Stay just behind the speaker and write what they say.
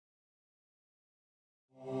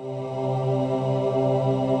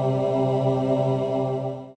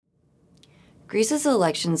Greece's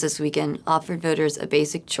elections this weekend offered voters a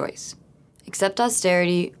basic choice: accept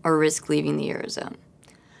austerity or risk leaving the Eurozone.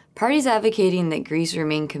 Parties advocating that Greece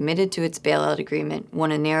remain committed to its bailout agreement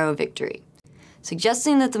won a narrow victory,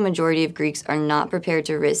 suggesting that the majority of Greeks are not prepared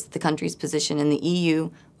to risk the country's position in the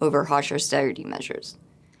EU over harsh austerity measures.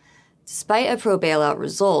 Despite a pro-bailout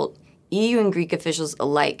result, EU and Greek officials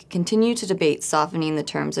alike continue to debate softening the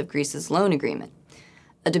terms of Greece's loan agreement,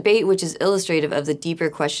 a debate which is illustrative of the deeper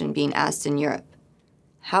question being asked in Europe: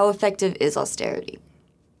 how effective is austerity?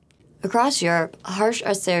 Across Europe, harsh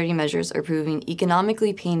austerity measures are proving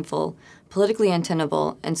economically painful, politically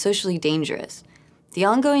untenable, and socially dangerous. The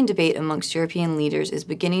ongoing debate amongst European leaders is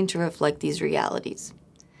beginning to reflect these realities.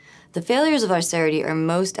 The failures of austerity are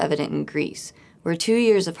most evident in Greece, where 2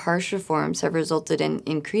 years of harsh reforms have resulted in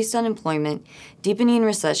increased unemployment, deepening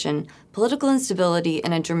recession, political instability,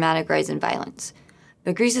 and a dramatic rise in violence.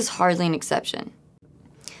 But Greece is hardly an exception.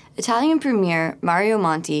 Italian Premier Mario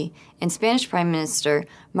Monti and Spanish Prime Minister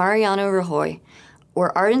Mariano Rajoy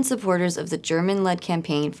were ardent supporters of the German-led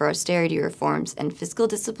campaign for austerity reforms and fiscal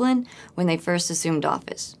discipline when they first assumed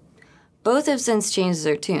office. Both have since changed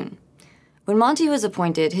their tune. When Monti was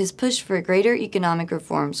appointed, his push for greater economic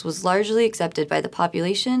reforms was largely accepted by the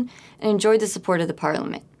population and enjoyed the support of the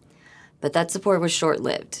parliament. But that support was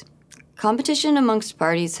short-lived. Competition amongst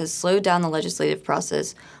parties has slowed down the legislative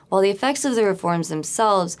process, while the effects of the reforms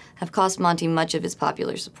themselves have cost Monti much of his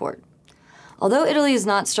popular support. Although Italy is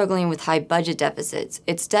not struggling with high budget deficits,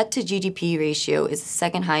 its debt-to-GDP ratio is the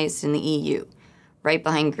second highest in the EU, right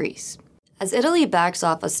behind Greece. As Italy backs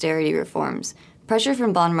off austerity reforms, pressure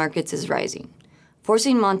from bond markets is rising,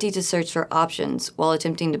 forcing Monti to search for options while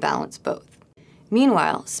attempting to balance both.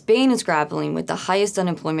 Meanwhile, Spain is grappling with the highest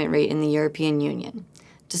unemployment rate in the European Union.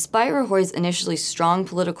 Despite Rajoy's initially strong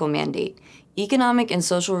political mandate, economic and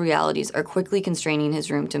social realities are quickly constraining his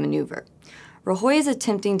room to maneuver. Rajoy is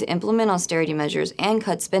attempting to implement austerity measures and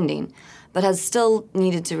cut spending, but has still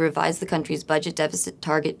needed to revise the country's budget deficit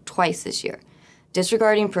target twice this year,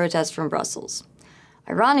 disregarding protests from Brussels.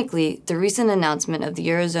 Ironically, the recent announcement of the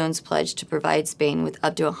Eurozone's pledge to provide Spain with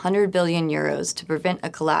up to 100 billion euros to prevent a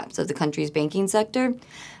collapse of the country's banking sector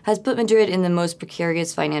has put Madrid in the most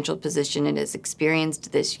precarious financial position it has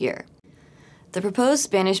experienced this year. The proposed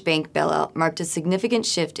Spanish bank bailout marked a significant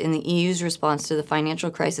shift in the EU's response to the financial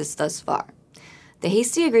crisis thus far. The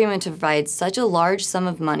hasty agreement to provide such a large sum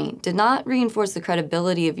of money did not reinforce the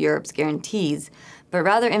credibility of Europe's guarantees, but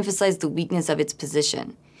rather emphasized the weakness of its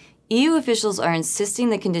position. EU officials are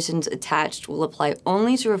insisting the conditions attached will apply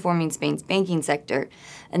only to reforming Spain's banking sector,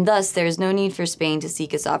 and thus there is no need for Spain to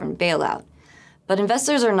seek a sovereign bailout. But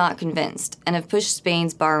investors are not convinced and have pushed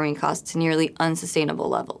Spain's borrowing costs to nearly unsustainable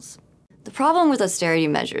levels. The problem with austerity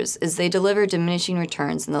measures is they deliver diminishing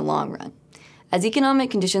returns in the long run. As economic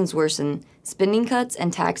conditions worsen, spending cuts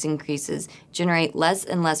and tax increases generate less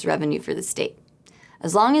and less revenue for the state.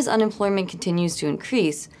 As long as unemployment continues to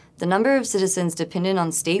increase, the number of citizens dependent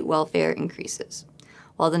on state welfare increases,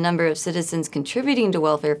 while the number of citizens contributing to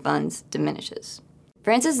welfare funds diminishes.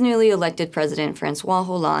 France's newly elected president, François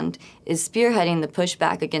Hollande, is spearheading the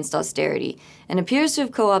pushback against austerity and appears to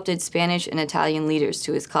have co-opted Spanish and Italian leaders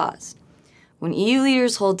to his cause. When EU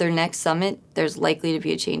leaders hold their next summit, there's likely to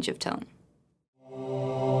be a change of tone.